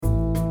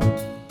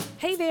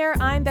Hey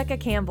there, I'm Becca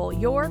Campbell,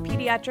 your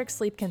pediatric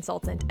sleep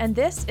consultant, and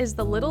this is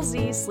the Little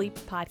Z Sleep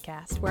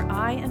Podcast, where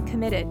I am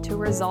committed to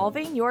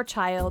resolving your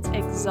child's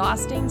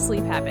exhausting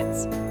sleep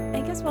habits.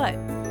 And guess what?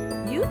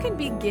 You can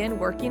begin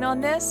working on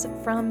this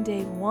from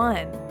day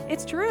one.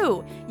 It's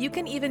true. You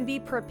can even be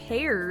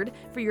prepared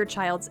for your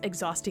child's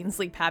exhausting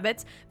sleep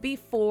habits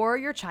before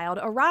your child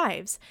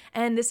arrives.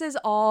 And this is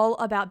all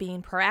about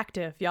being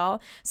proactive,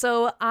 y'all.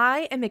 So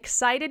I am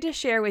excited to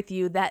share with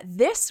you that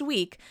this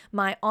week,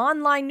 my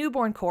online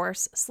newborn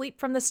course, Sleep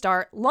from the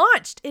Start,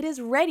 launched. It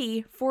is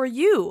ready for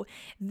you.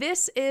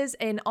 This is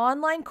an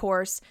online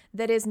course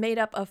that is made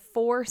up of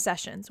 4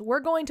 sessions.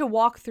 We're going to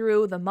walk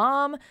through the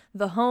mom,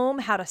 the home,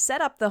 how to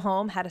set up the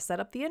home, how to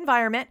set up the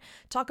environment,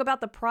 talk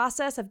about the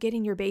process of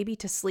getting your baby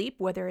to sleep,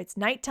 whether it's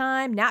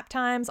nighttime, nap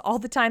times, all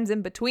the times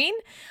in between.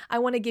 I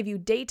want to give you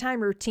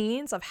daytime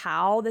routines of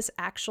how this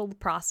actual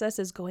process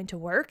is going to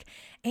work,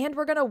 and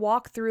we're going to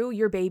walk through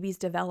your baby's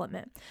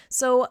development.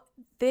 So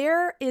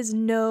there is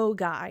no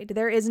guide.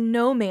 There is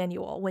no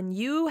manual. When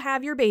you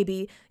have your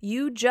baby,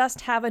 you just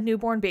have a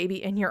newborn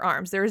baby in your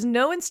arms. There is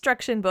no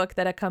instruction book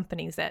that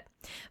accompanies it.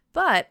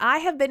 But I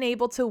have been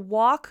able to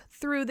walk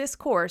through this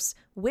course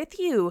with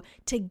you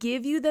to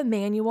give you the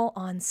manual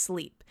on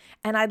sleep.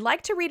 And I'd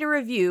like to read a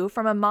review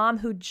from a mom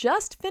who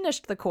just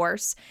finished the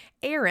course,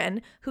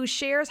 Erin, who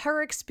shares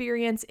her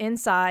experience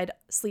inside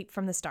Sleep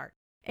from the Start.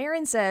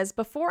 Erin says,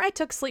 before I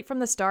took Sleep from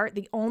the Start,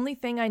 the only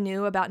thing I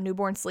knew about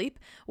newborn sleep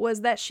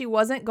was that she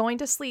wasn't going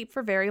to sleep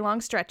for very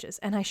long stretches,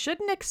 and I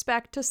shouldn't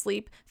expect to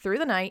sleep through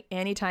the night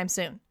anytime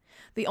soon.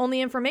 The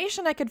only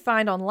information I could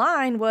find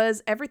online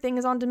was everything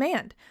is on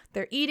demand.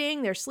 They're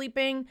eating, they're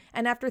sleeping,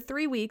 and after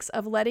 3 weeks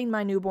of letting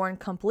my newborn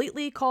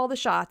completely call the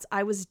shots,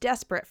 I was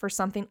desperate for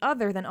something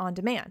other than on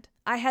demand.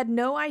 I had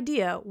no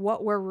idea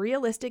what were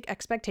realistic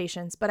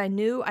expectations, but I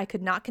knew I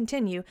could not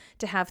continue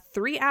to have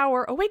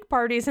 3-hour awake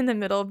parties in the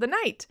middle of the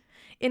night.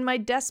 In my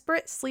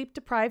desperate,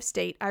 sleep-deprived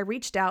state, I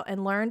reached out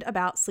and learned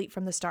about Sleep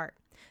from the Start.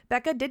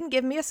 Becca didn't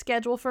give me a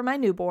schedule for my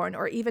newborn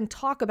or even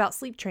talk about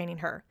sleep training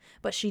her,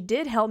 but she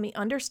did help me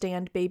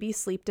understand baby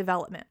sleep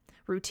development,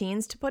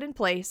 routines to put in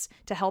place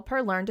to help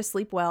her learn to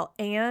sleep well,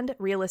 and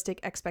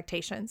realistic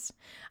expectations.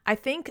 I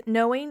think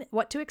knowing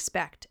what to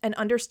expect and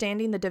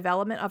understanding the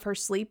development of her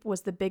sleep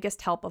was the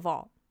biggest help of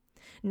all.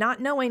 Not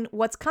knowing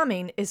what's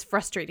coming is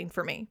frustrating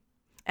for me.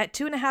 At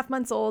 2.5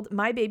 months old,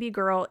 my baby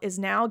girl is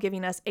now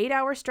giving us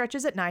 8-hour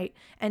stretches at night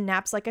and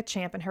naps like a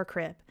champ in her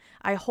crib.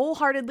 I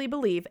wholeheartedly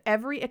believe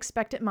every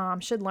expectant mom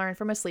should learn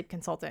from a sleep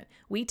consultant.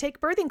 We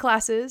take birthing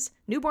classes,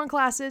 newborn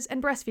classes,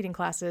 and breastfeeding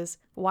classes.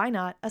 Why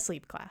not a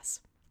sleep class?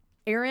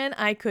 Erin,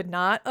 I could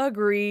not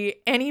agree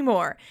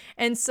anymore.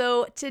 And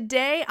so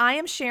today I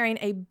am sharing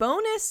a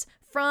bonus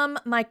from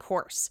my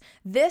course.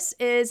 This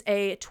is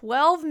a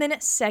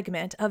 12-minute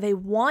segment of a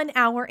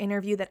 1-hour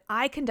interview that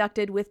I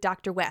conducted with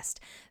Dr. West.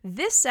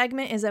 This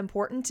segment is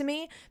important to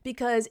me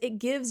because it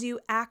gives you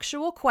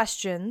actual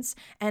questions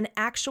and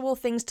actual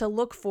things to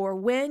look for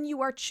when you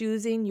are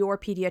choosing your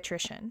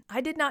pediatrician. I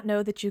did not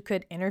know that you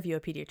could interview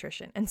a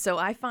pediatrician, and so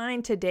I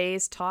find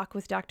today's talk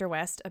with Dr.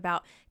 West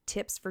about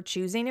tips for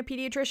choosing a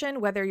pediatrician,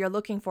 whether you're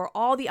looking for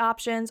all the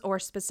options or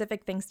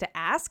specific things to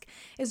ask,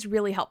 is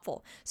really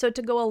helpful. So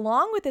to go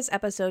along with this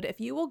episode, if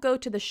you will go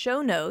to the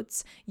show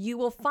notes, you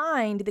will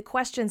find the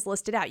questions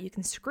listed out. You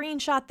can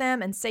screenshot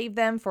them and save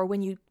them for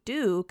when you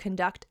do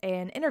conduct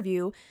an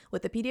interview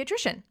with a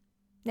pediatrician.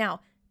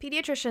 Now,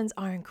 pediatricians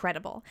are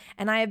incredible,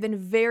 and I have been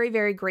very,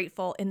 very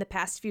grateful in the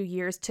past few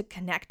years to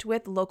connect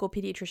with local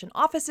pediatrician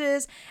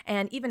offices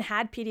and even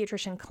had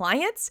pediatrician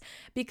clients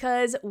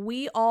because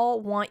we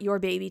all want your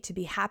baby to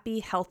be happy,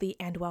 healthy,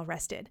 and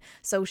well-rested.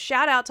 So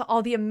shout out to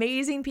all the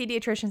amazing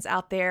pediatricians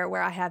out there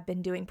where I have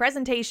been doing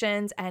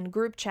presentations and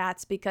group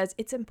chats because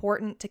it's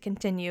important to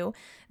continue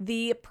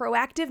the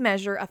proactive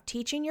measure of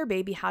teaching your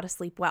baby how to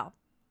sleep well.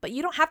 But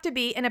you don't have to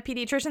be in a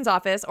pediatrician's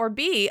office or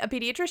be a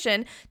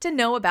pediatrician to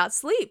know about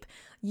sleep.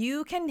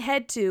 You can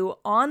head to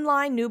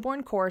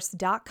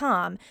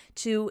onlinenewborncourse.com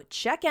to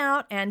check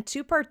out and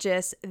to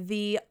purchase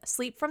the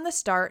Sleep from the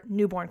Start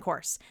newborn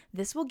course.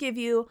 This will give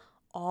you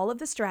all of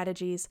the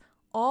strategies,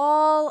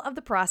 all of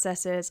the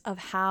processes of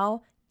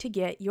how to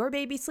get your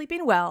baby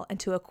sleeping well and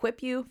to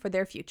equip you for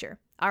their future.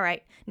 All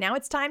right, now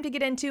it's time to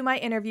get into my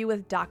interview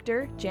with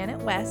Dr. Janet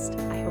West.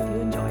 I hope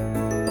you enjoy.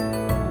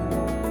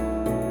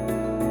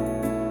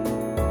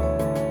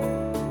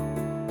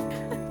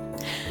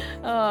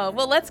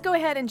 Well, let's go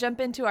ahead and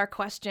jump into our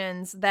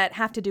questions that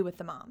have to do with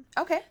the mom.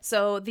 Okay.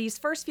 So these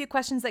first few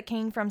questions that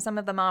came from some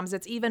of the moms,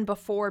 it's even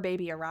before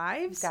baby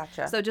arrives.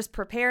 Gotcha. So just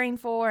preparing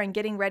for and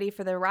getting ready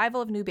for the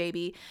arrival of new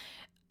baby.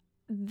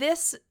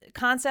 this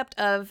concept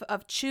of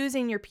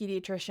choosing your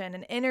pediatrician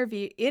and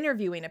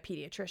interviewing a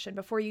pediatrician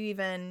before you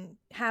even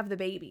have the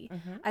baby,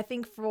 I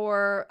think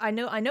I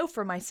know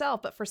for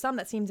myself, but for some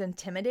that seems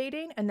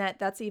intimidating, and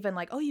that's even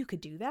like, oh, you could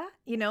do that,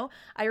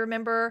 I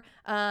remember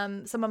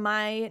some of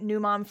my new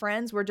mom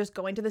friends were just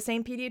going to the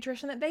same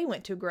pediatrician that they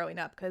went to growing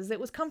up because it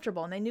was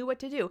comfortable and they knew what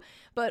to do.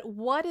 But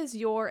what is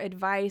your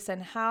advice,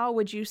 and how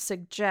would you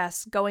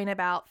suggest going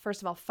about,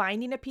 first of all,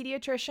 finding a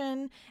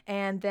pediatrician,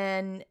 and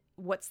then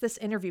what's this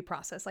interview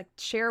process? Like,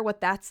 share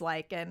what that's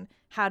like, and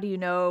how do you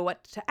know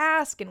what to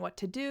ask and what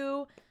to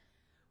do?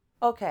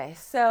 Okay,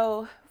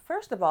 so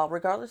first of all,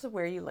 regardless of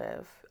where you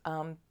live,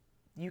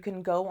 you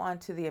can go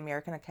onto the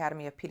American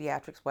Academy of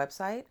Pediatrics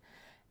website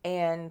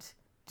and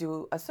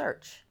do a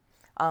search.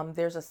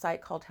 There's a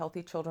site called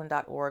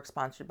healthychildren.org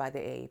sponsored by the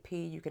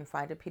AAP. You can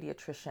find a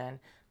pediatrician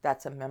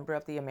that's a member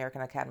of the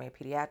American Academy of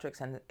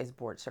Pediatrics and is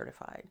board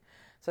certified.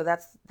 So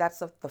that's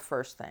the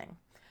first thing.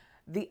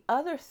 The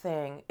other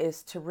thing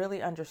is to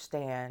really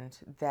understand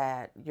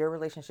that your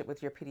relationship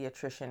with your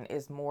pediatrician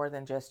is more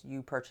than just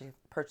you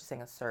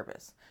purchasing a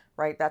service,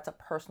 right? That's a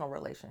personal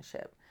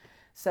relationship.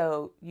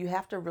 So you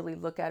have to really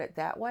look at it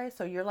that way.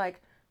 So you're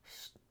like,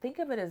 think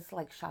of it as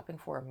like shopping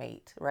for a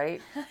mate,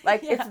 right?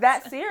 Like Yeah. It's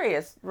that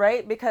serious,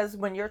 right? Because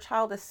when your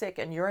child is sick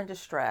and you're in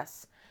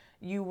distress,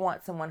 you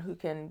want someone who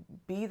can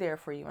be there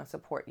for you and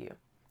support you.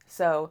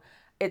 So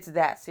it's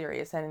that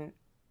serious. And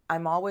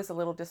I'm always a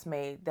little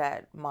dismayed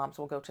that moms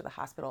will go to the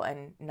hospital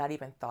and not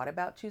even thought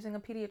about choosing a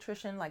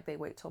pediatrician. Like they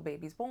wait till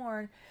baby's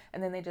born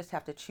and then they just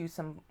have to choose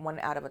someone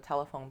out of a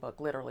telephone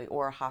book, literally,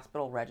 or a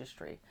hospital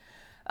registry.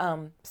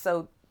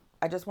 So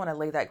I just want to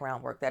lay that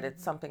groundwork that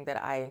it's something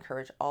that I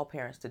encourage all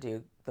parents to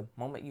do the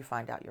moment you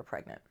find out you're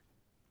pregnant.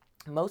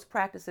 Most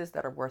practices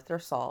that are worth their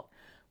salt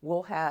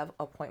will have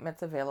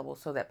appointments available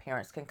so that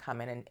parents can come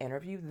in and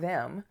interview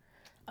them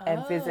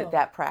and visit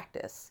that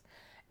practice.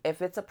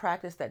 If it's a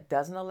practice that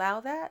doesn't allow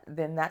that,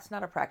 then that's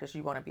not a practice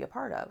you want to be a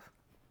part of.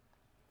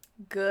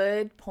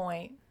 Good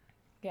point.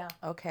 Yeah.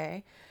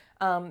 Okay.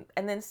 And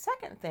then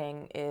second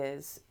thing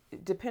is,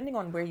 depending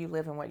on where you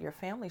live and what your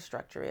family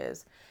structure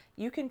is,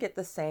 you can get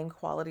the same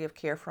quality of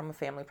care from a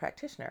family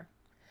practitioner.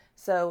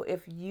 So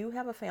if you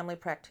have a family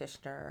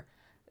practitioner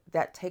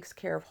that takes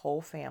care of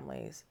whole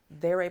families,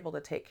 they're able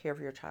to take care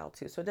of your child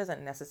too. So it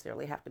doesn't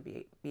necessarily have to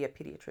be a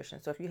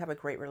pediatrician. So if you have a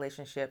great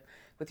relationship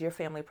with your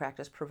family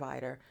practice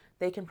provider,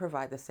 they can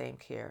provide the same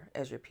care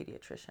as your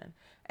pediatrician.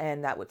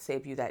 And that would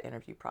save you that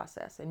interview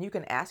process. And you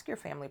can ask your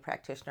family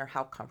practitioner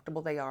how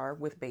comfortable they are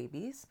with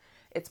babies.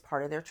 It's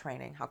part of their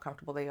training, how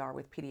comfortable they are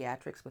with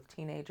pediatrics, with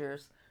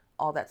teenagers,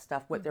 all that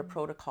stuff, what their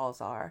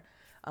protocols are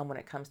when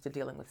it comes to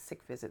dealing with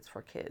sick visits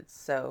for kids.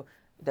 So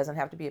it doesn't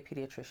have to be a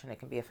pediatrician. It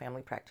can be a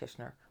family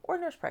practitioner or a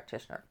nurse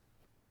practitioner.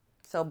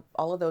 So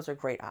all of those are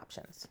great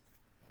options.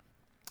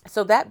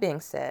 So that being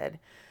said,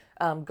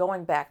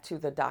 going back to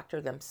the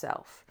doctor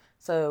themselves.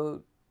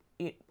 So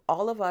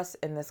all of us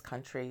in this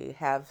country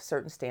have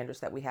certain standards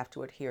that we have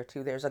to adhere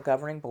to. There's a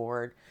governing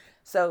board.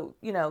 So,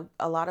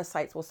 a lot of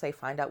sites will say,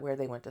 find out where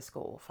they went to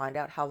school, find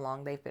out how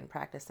long they've been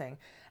practicing.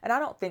 And I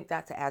don't think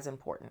that's as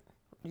important.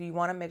 You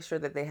want to make sure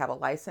that they have a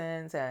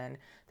license and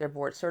they're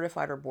board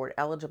certified or board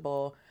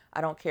eligible.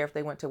 I don't care if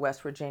they went to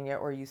West Virginia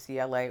or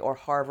UCLA or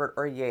Harvard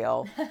or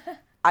Yale.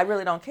 I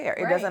really don't care.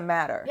 It doesn't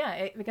matter.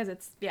 Yeah, because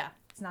it's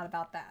not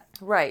about that.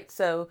 Right.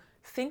 So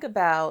think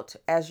about,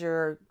 as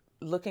you're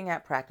looking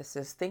at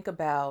practices, think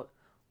about,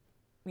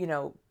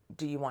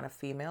 do you want a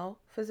female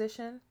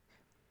physician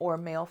or a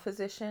male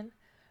physician?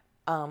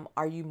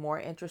 Are you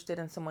more interested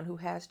in someone who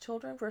has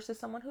children versus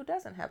someone who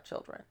doesn't have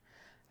children?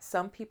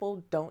 Some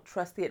people don't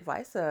trust the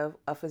advice of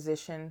a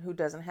physician who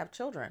doesn't have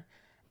children.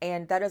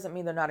 And that doesn't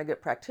mean they're not a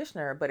good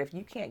practitioner, but if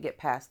you can't get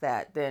past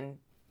that, then,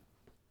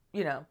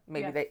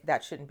 maybe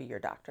that shouldn't be your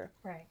doctor.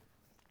 Right.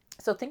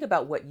 So think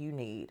about what you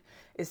need.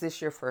 Is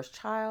this your first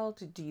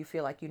child? Do you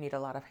feel like you need a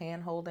lot of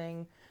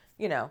hand-holding?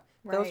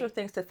 Those are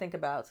things to think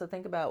about. So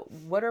think about,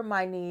 what are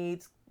my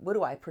needs? What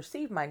do I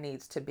perceive my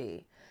needs to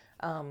be?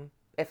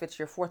 If it's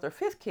your fourth or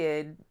fifth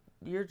kid,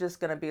 you're just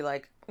going to be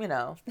like,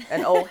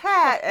 an old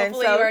hat. And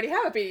hopefully so, you already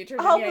have a pediatrician.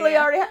 Hopefully you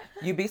already have.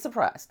 You'd be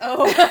surprised.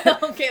 Oh,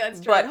 okay, that's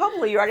true. But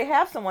hopefully you already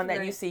have someone that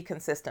you Right. see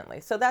consistently.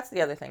 So that's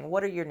the other thing.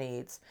 What are your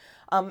needs?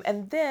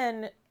 And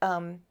then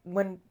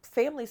when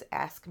families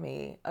ask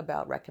me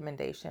about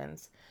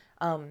recommendations,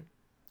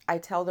 I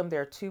tell them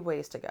there are two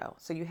ways to go.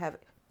 So you have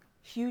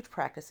huge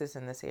practices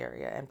in this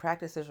area, and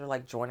practices are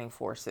like joining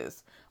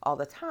forces all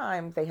the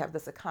time. They have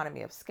this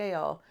economy of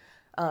scale.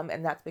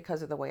 And that's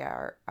because of the way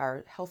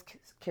our health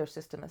care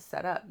system is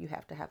set up. You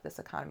have to have this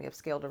economy of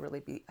scale to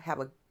really have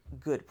a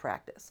good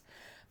practice.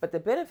 But the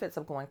benefits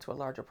of going to a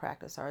larger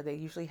practice are they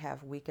usually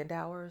have weekend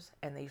hours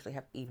and they usually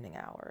have evening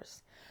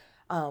hours.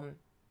 One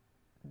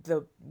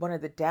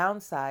of the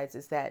downsides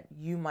is that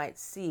you might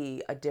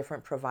see a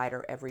different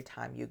provider every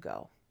time you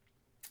go.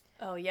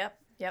 Oh, yep.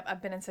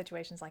 I've been in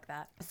situations like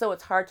that. So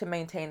it's hard to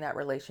maintain that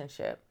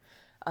relationship.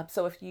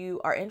 So if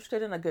you are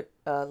interested in a good,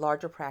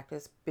 larger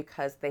practice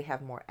because they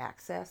have more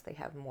access, they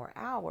have more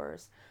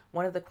hours,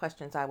 one of the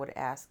questions I would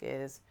ask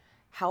is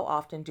how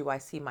often do I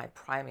see my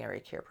primary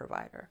care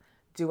provider?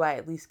 Do I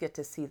at least get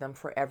to see them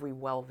for every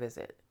well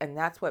visit? And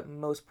that's what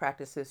most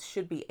practices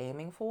should be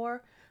aiming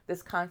for,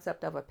 this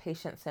concept of a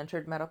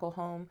patient-centered medical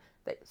home,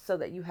 so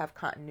that you have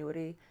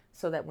continuity,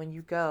 so that when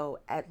you go,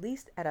 at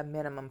least at a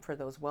minimum for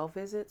those well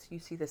visits, you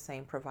see the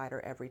same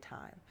provider every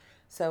time.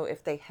 So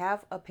if they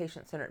have a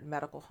patient-centered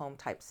medical home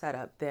type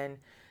setup, then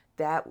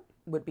that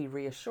would be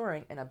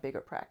reassuring in a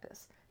bigger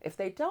practice. If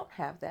they don't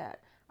have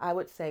that, I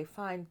would say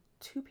find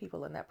 2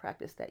 people in that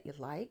practice that you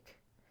like.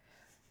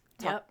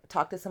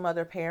 Talk to some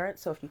other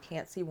parents, so if you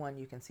can't see one,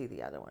 you can see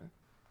the other one.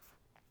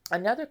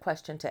 Another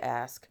question to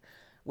ask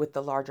with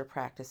the larger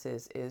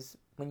practices is,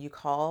 when you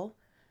call,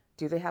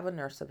 do they have a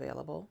nurse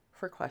available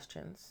for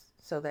questions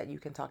so that you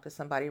can talk to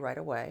somebody right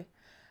away?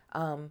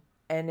 And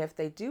if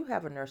they do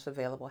have a nurse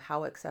available,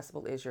 how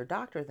accessible is your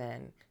doctor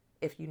then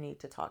if you need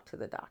to talk to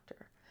the doctor?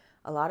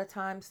 A lot of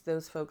times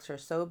those folks are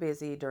so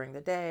busy during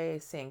the day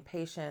seeing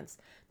patients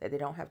that they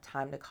don't have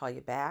time to call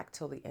you back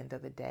till the end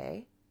of the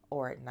day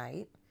or at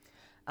night.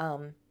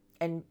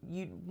 And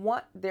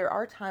there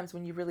are times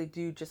when you really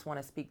do just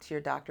want to speak to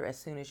your doctor as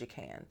soon as you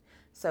can.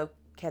 So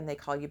can they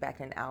call you back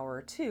in an hour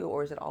or 2,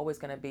 or is it always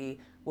going to be,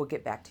 we'll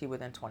get back to you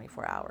within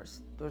 24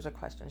 hours? Those are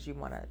questions you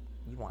want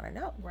to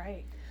know.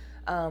 Right.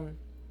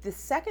 The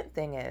second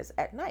thing is,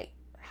 at night,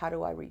 how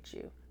do I reach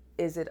you?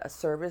 Is it a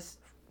service,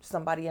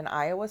 somebody in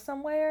Iowa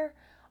somewhere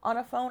on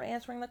a phone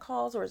answering the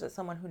calls, or is it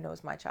someone who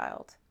knows my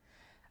child?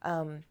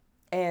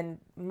 And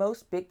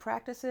most big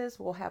practices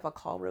will have a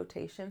call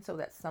rotation so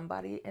that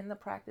somebody in the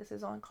practice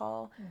is on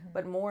call. Mm-hmm.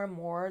 But more and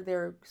more,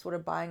 they're sort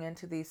of buying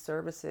into these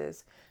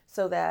services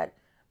so that,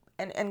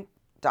 and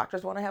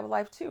doctors want to have a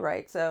life too,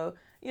 right? So,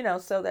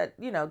 so that,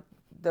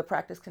 the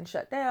practice can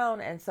shut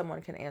down and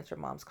someone can answer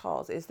mom's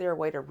calls. Is there a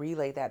way to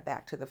relay that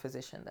back to the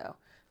physician, though?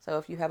 So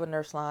if you have a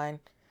nurse line,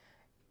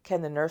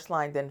 can the nurse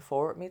line then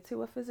forward me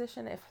to a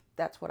physician if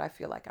that's what I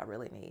feel like I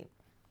really need?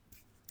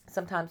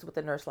 Sometimes with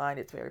the nurse line,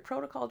 it's very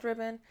protocol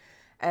driven,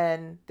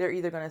 and they're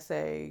either going to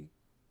say,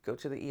 go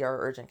to the ER or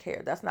urgent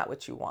care. That's not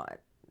what you want,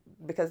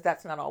 because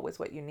that's not always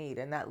what you need,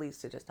 and that leads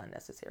to just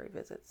unnecessary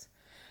visits.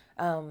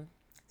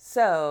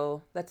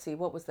 So let's see,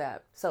 what was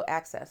that? So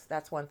access,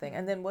 that's one thing.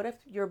 And then what if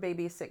your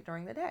baby is sick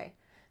during the day?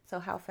 So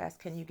how fast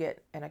can you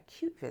get an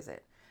acute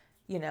visit?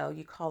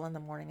 You call in the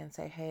morning and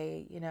say,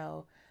 hey,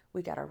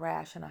 we got a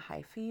rash and a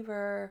high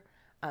fever.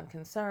 I'm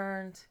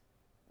concerned.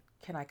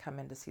 Can I come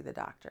in to see the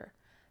doctor?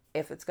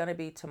 If it's going to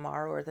be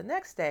tomorrow or the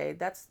next day,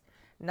 that's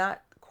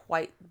not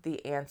quite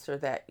the answer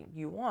that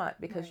you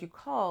want, because right. You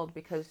called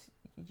because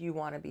you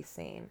want to be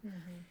seen.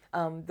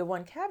 Mm-hmm. The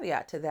one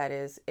caveat to that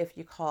is, if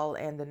you call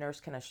and the nurse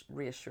can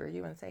reassure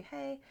you and say,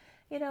 hey,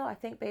 I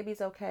think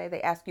baby's okay.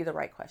 They ask you the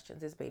right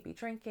questions. Is baby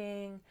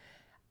drinking?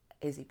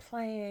 Is he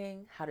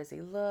playing? How does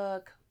he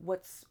look?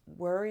 What's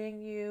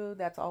worrying you?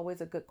 That's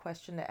always a good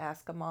question to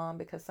ask a mom,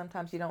 because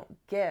sometimes you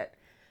don't get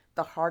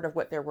the heart of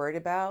what they're worried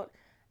about.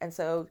 And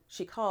so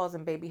she calls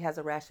and baby has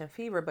a rash and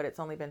fever, but it's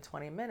only been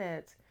 20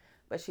 minutes.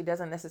 But she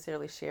doesn't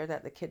necessarily share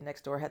that the kid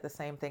next door had the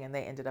same thing and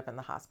they ended up in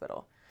the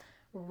hospital.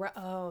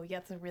 Oh, yeah,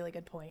 that's a really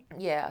good point.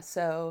 Yeah.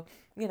 So,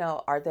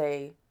 are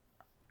they,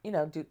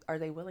 are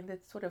they willing to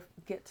sort of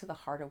get to the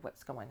heart of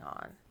what's going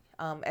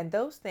on? And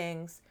those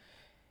things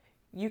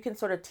you can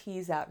sort of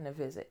tease out in a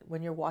visit.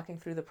 When you're walking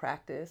through the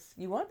practice,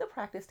 you want the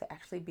practice to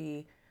actually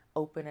be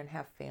open and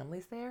have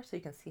families there so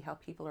you can see how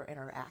people are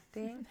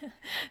interacting.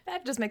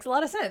 That just makes a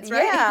lot of sense,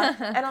 right? Yeah.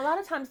 And a lot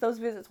of times those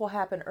visits will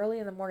happen early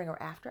in the morning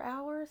or after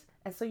hours.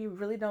 And so you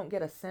really don't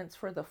get a sense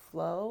for the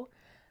flow.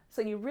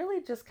 So you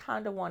really just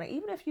kind of want to,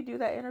 even if you do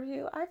that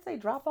interview, I'd say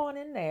drop on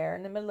in there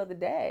in the middle of the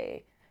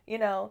day,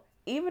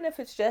 even if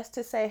it's just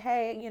to say,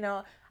 hey,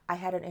 I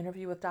had an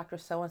interview with Dr.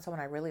 So-and-so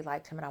and I really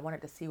liked him and I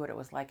wanted to see what it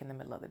was like in the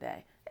middle of the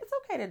day. It's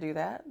okay to do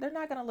that. They're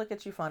not going to look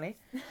at you funny.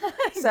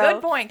 So,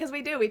 good point, because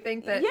we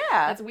think that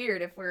that's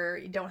weird if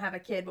you don't have a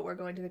kid, but we're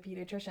going to the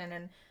pediatrician.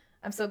 And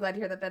I'm so glad to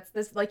hear that that's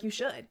this, like you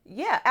should.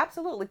 Yeah,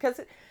 absolutely. Because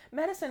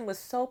medicine was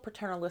so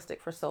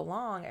paternalistic for so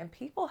long, and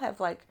people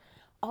have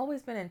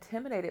always been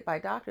intimidated by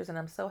doctors. And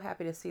I'm so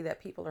happy to see that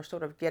people are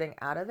sort of getting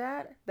out of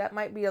that. That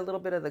might be a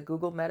little bit of the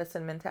Google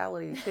medicine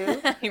mentality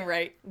too.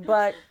 Right.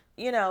 But,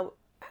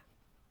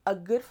 a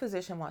good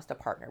physician wants to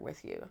partner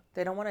with you.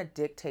 They don't want to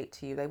dictate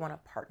to you. They want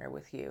to partner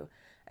with you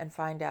and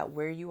find out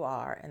where you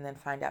are, and then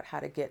find out how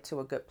to get to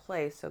a good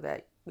place so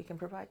that we can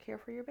provide care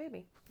for your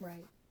baby.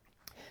 Right.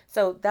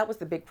 So that was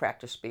the big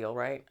practice spiel,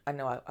 right? I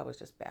know I was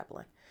just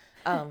babbling.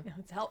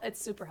 It's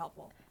super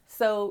helpful.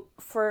 So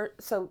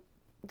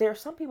there are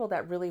some people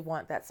that really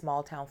want that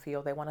small town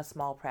feel. They want a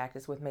small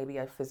practice with maybe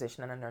a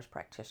physician and a nurse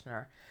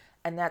practitioner,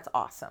 and that's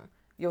awesome.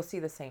 You'll see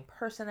the same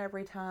person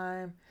every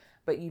time,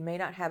 but you may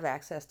not have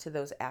access to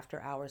those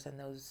after hours and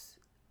those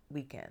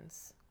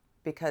weekends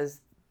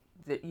because,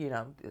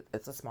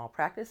 it's a small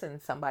practice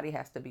and somebody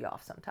has to be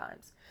off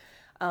sometimes.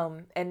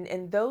 And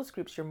in those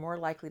groups, you're more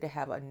likely to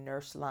have a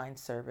nurse line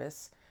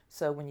service.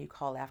 So when you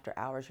call after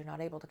hours, you're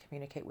not able to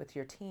communicate with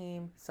your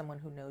team, someone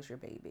who knows your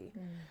baby.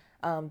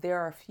 There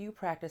are a few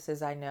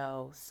practices I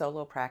know,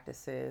 solo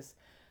practices,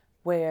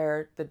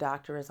 where the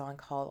doctor is on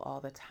call all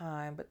the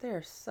time, but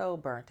they're so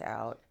burnt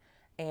out.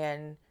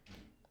 And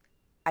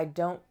I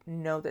don't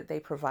know that they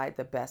provide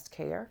the best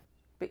care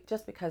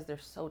just because they're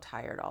so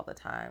tired all the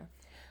time.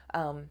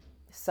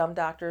 Some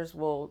doctors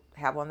will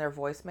have on their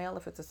voicemail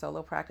if it's a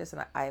solo practice,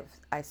 and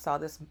I saw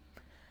this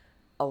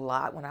a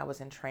lot when I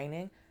was in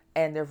training,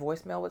 and their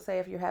voicemail would say,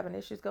 if you're having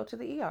issues, go to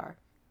the ER.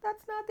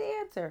 That's not the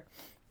answer.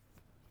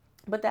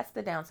 But that's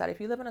the downside. If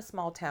you live in a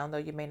small town, though,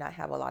 you may not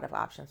have a lot of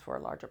options for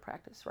a larger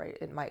practice, right?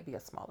 It might be a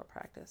smaller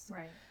practice.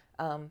 Right.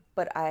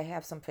 But I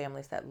have some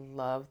families that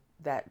love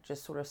that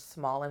just sort of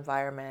small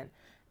environment.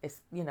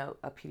 It's,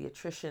 a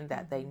pediatrician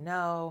that they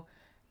know.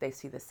 They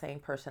see the same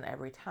person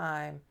every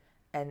time,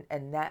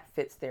 and that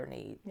fits their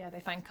need. Yeah, they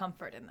find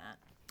comfort in that.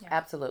 Yeah.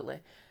 Absolutely.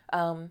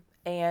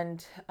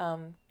 And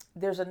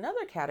there's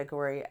another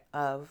category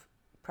of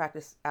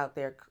practice out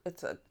there.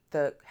 It's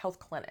the health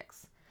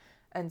clinics.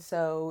 And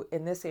so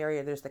in this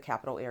area, there's the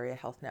Capital Area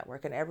Health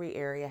Network, and every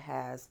area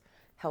has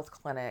health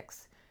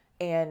clinics,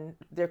 and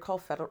they're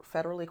called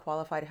federally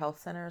qualified health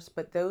centers.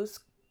 But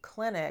those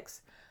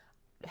clinics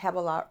have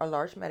a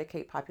large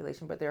Medicaid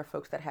population, but there are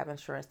folks that have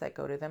insurance that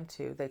go to them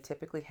too. They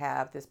typically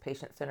have this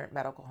patient-centered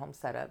medical home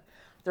setup.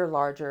 They're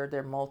larger,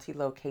 they're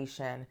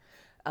multi-location,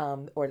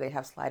 or they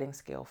have sliding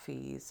scale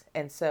fees.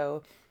 And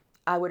so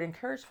I would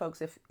encourage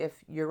folks,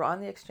 if you're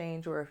on the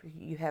exchange or if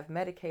you have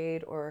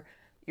Medicaid or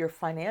you're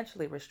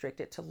financially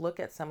restricted, to look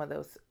at some of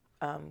those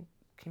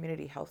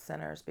community health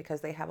centers,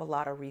 because they have a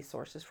lot of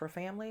resources for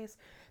families.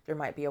 There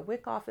might be a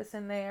WIC office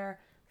in there,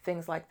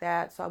 things like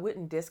that. So I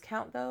wouldn't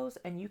discount those.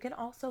 And you can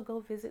also go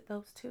visit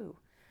those too.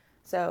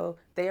 So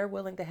they are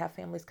willing to have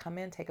families come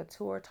in, take a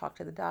tour, talk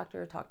to the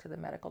doctor, talk to the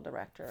medical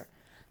director.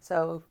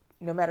 So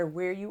no matter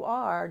where you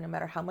are, no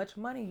matter how much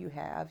money you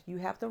have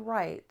the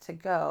right to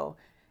go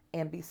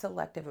and be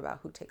selective about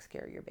who takes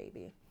care of your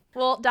baby.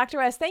 Well, Dr.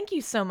 West, thank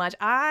you so much.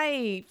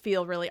 I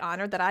feel really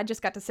honored that I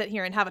just got to sit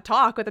here and have a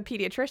talk with a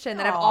pediatrician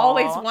that I've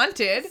always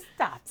wanted.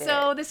 Stop it.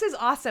 So this is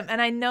awesome.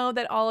 And I know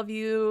that all of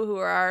you who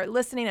are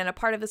listening and a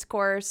part of this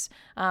course,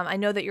 I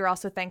know that you're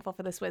also thankful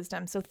for this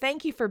wisdom. So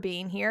thank you for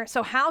being here.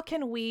 So how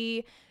can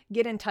we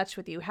get in touch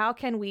with you? How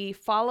can we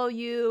follow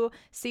you,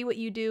 see what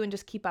you do, and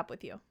just keep up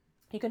with you?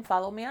 You can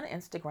follow me on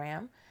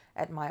Instagram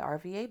at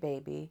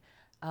MyRVABaby,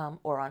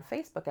 or on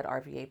Facebook at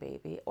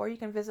RVABaby, or you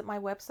can visit my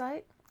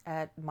website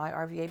at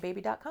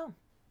myrvababy.com.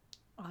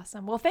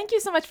 Awesome. Well, thank you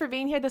so much for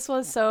being here. This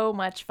was so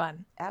much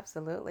fun.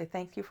 Absolutely.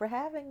 Thank you for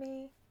having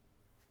me.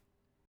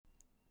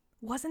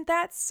 Wasn't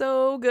that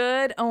so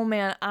good? Oh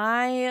man,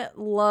 I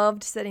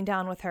loved sitting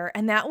down with her,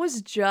 and that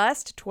was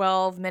just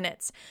 12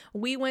 minutes.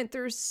 We went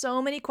through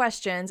so many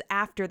questions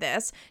after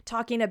this,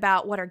 talking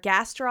about what are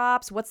gas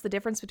drops, what's the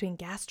difference between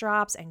gas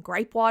drops and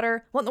gripe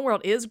water, what in the world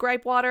is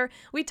gripe water.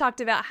 We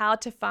talked about how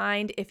to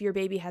find if your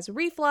baby has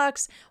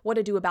reflux, what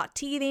to do about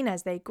teething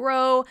as they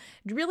grow,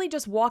 really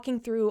just walking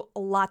through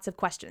lots of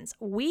questions.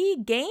 We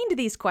gained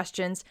these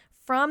questions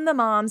from the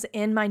moms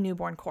in my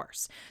newborn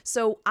course.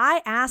 So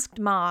I asked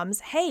moms,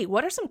 hey,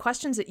 what are some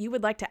questions that you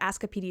would like to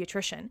ask a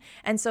pediatrician?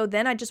 And so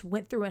then I just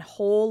went through a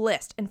whole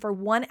list, and for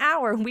 1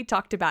 hour we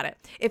talked about it.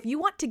 If you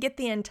want to get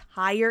the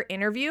entire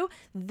interview,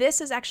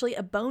 this is actually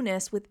a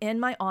bonus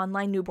within my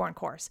online newborn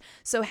course.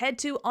 So head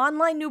to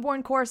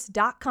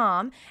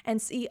onlinenewborncourse.com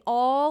and see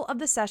all of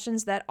the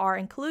sessions that are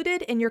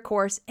included in your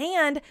course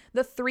and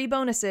the 3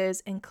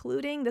 bonuses,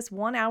 including this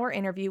 1 hour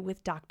interview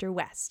with Dr.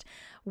 West.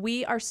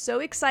 We are so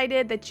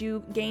excited that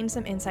you gained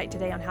some insight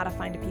today on how to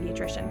find a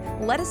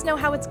pediatrician. Let us know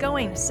how it's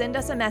going. Send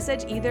us a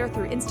message either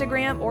through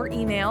Instagram or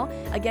email.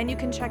 Again, you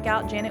can check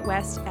out Janet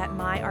West at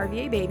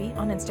MyRVABaby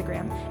on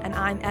Instagram, and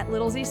I'm at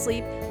Little Z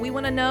Sleep. We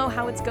want to know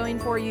how it's going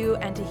for you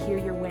and to hear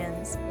your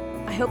wins.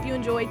 I hope you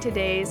enjoyed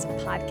today's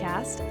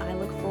podcast. I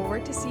look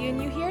forward to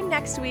seeing you here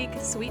next week.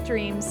 Sweet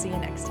dreams. See you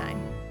next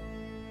time.